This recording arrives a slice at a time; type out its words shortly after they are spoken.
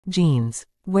Jeans.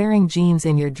 Wearing jeans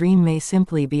in your dream may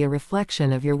simply be a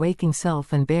reflection of your waking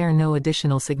self and bear no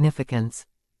additional significance.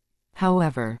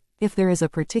 However, if there is a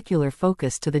particular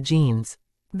focus to the jeans,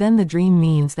 then the dream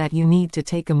means that you need to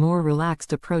take a more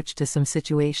relaxed approach to some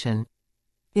situation.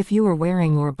 If you are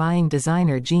wearing or buying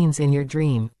designer jeans in your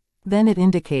dream, then it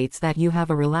indicates that you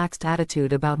have a relaxed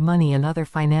attitude about money and other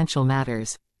financial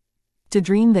matters. To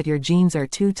dream that your jeans are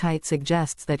too tight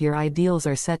suggests that your ideals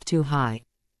are set too high.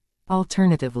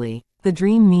 Alternatively, the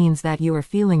dream means that you are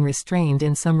feeling restrained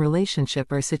in some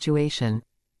relationship or situation.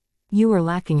 You are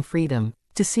lacking freedom.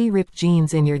 To see ripped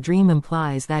jeans in your dream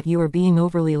implies that you are being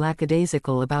overly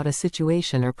lackadaisical about a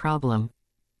situation or problem.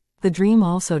 The dream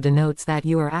also denotes that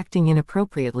you are acting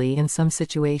inappropriately in some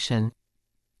situation.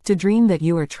 To dream that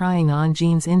you are trying on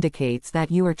jeans indicates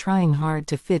that you are trying hard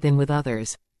to fit in with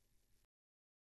others.